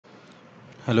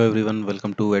Hello everyone,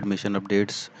 welcome to Admission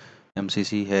Updates.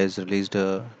 MCC has released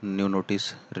a new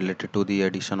notice related to the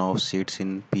addition of seats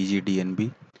in PG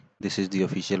DNB. This is the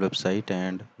official website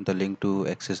and the link to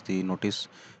access the notice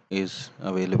is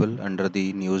available under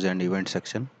the news and event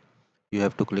section. You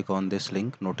have to click on this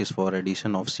link, notice for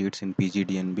addition of seats in PG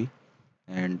DNB,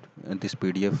 and this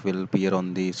PDF will appear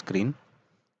on the screen.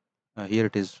 Here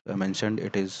it is mentioned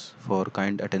it is for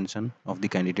kind attention of the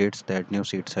candidates that new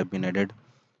seats have been added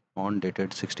on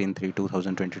dated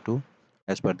 16/3/2022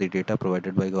 as per the data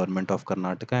provided by Government of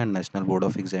Karnataka and National Board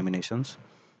of Examinations.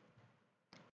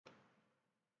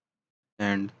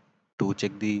 And to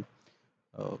check the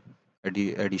uh,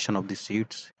 addition of the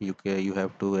seats, you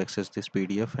have to access this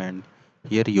PDF, and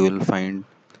here you will find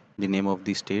the name of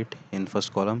the state in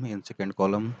first column. In second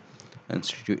column,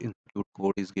 institute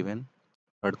code is given.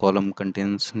 Third column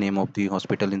contains name of the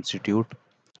hospital institute.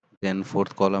 Then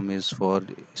fourth column is for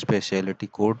specialty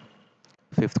code.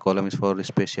 Fifth column is for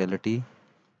specialty,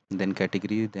 then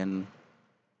category, then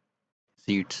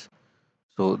seats.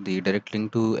 So the direct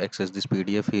link to access this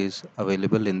PDF is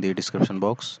available in the description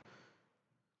box.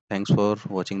 Thanks for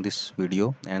watching this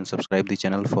video and subscribe the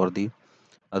channel for the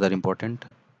other important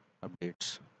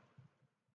updates.